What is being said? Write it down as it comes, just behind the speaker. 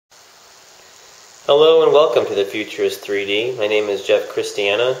Hello and welcome to The Future is 3D. My name is Jeff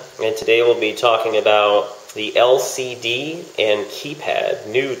Christiana, and today we'll be talking about the LCD and keypad,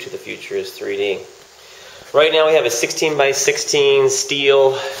 new to The Future is 3D. Right now we have a 16 by 16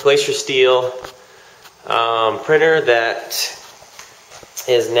 steel, glacier steel printer that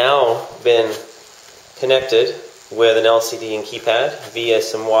has now been connected with an LCD and keypad via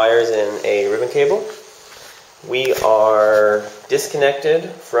some wires and a ribbon cable. We are disconnected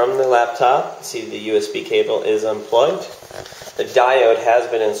from the laptop. See, the USB cable is unplugged. The diode has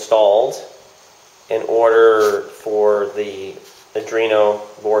been installed in order for the Arduino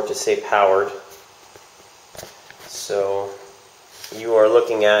board to stay powered. So you are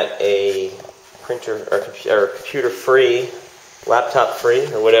looking at a printer or computer-free,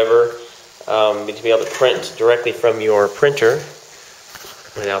 laptop-free, or whatever, to be able to print directly from your printer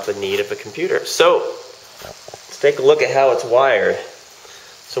without the need of a computer. So let's take a look at how it's wired.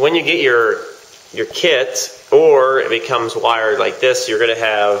 So when you get your kit, or it becomes wired like this, you're going to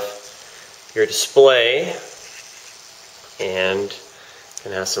have your display and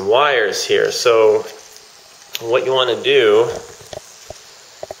going to have some wires here. So what you want to do,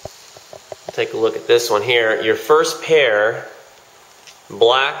 take a look at this one here. Your first pair,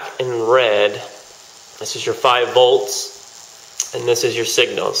 black and red, this is your 5 volts, and this is your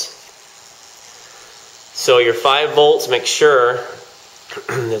signals. So your 5 volts, make sure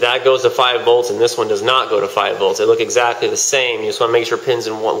that goes to 5 volts and this one does not go to 5 volts. They look exactly the same. You just want to make sure pins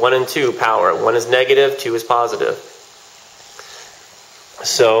in 1 and 2 power. 1 is negative, 2 is positive.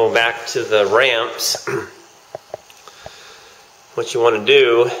 So back to the ramps. What you want to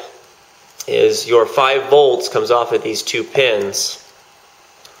do is your 5 volts comes off of these 2 pins.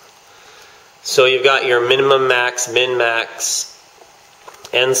 So you've got your minimum, max, min, max,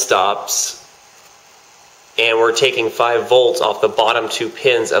 end stops. And we're taking 5 volts off the bottom 2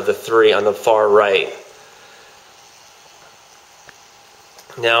 pins of the 3 on the far right.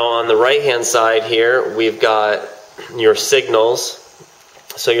 Now on the right hand side here, we've got your signals.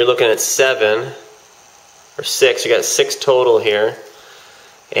 So you're looking at 7 or 6. You got 6 total here.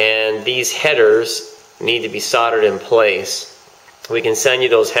 And these headers need to be soldered in place. We can send you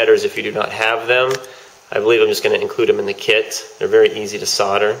those headers if you do not have them. I believe I'm just going to include them in the kit. They're very easy to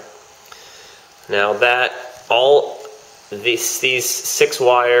solder. Now that all these 6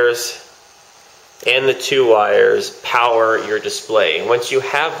 wires and the 2 wires power your display. Once you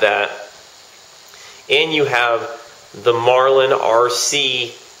have that, and you have the Marlin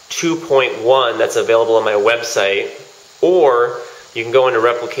RC 2.1 that's available on my website, or you can go into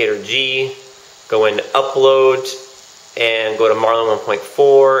Replicator G, go into Upload, and go to Marlin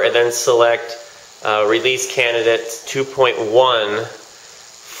 1.4, and then select Release Candidate 2.1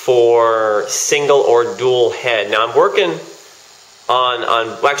 for single or dual head. Now I'm working on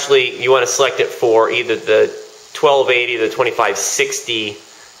actually you want to select it for either the 1280 or the 2560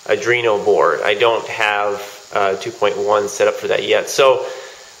 Arduino board. I don't have 2.1 set up for that yet. So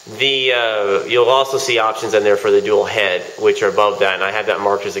you'll also see options in there for the dual head, which are above that, and I have that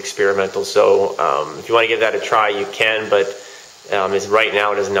marked as experimental. So if you want to give that a try, you can, but right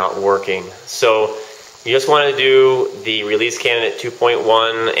now it is not working. So you just want to do the release candidate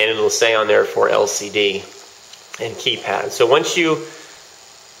 2.1, and it'll say on there for LCD and keypad. So once you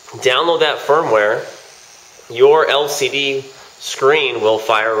download that firmware, your LCD screen will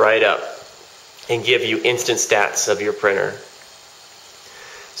fire right up and give you instant stats of your printer.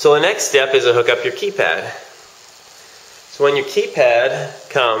 So the next step is to hook up your keypad. So when your keypad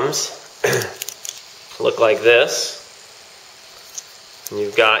comes, look like this.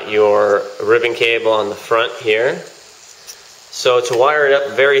 You've got your ribbon cable on the front here. So to wire it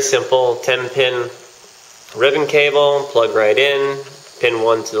up, very simple, 10-pin ribbon cable, plug right in, pin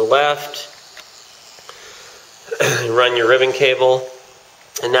 1 to the left, run your ribbon cable,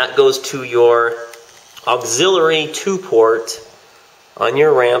 and that goes to your auxiliary 2-port on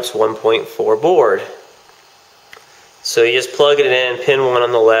your RAMPS 1.4 board. So you just plug it in, pin 1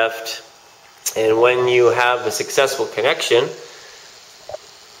 on the left, and when you have a successful connection,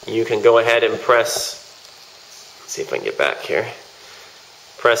 you can go ahead and press, let's see if I can get back here,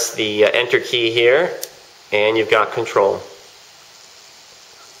 press the enter key here, and you've got control.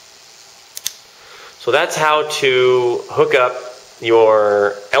 So that's how to hook up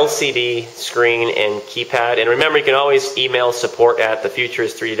your LCD screen and keypad. And remember, you can always email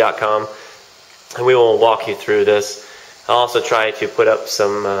support@thefutureis3d.com, and we will walk you through this. I'll also try to put up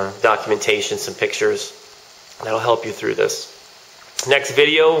some documentation, some pictures that'll help you through this. Next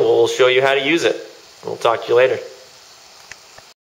video, we'll show you how to use it. We'll talk to you later.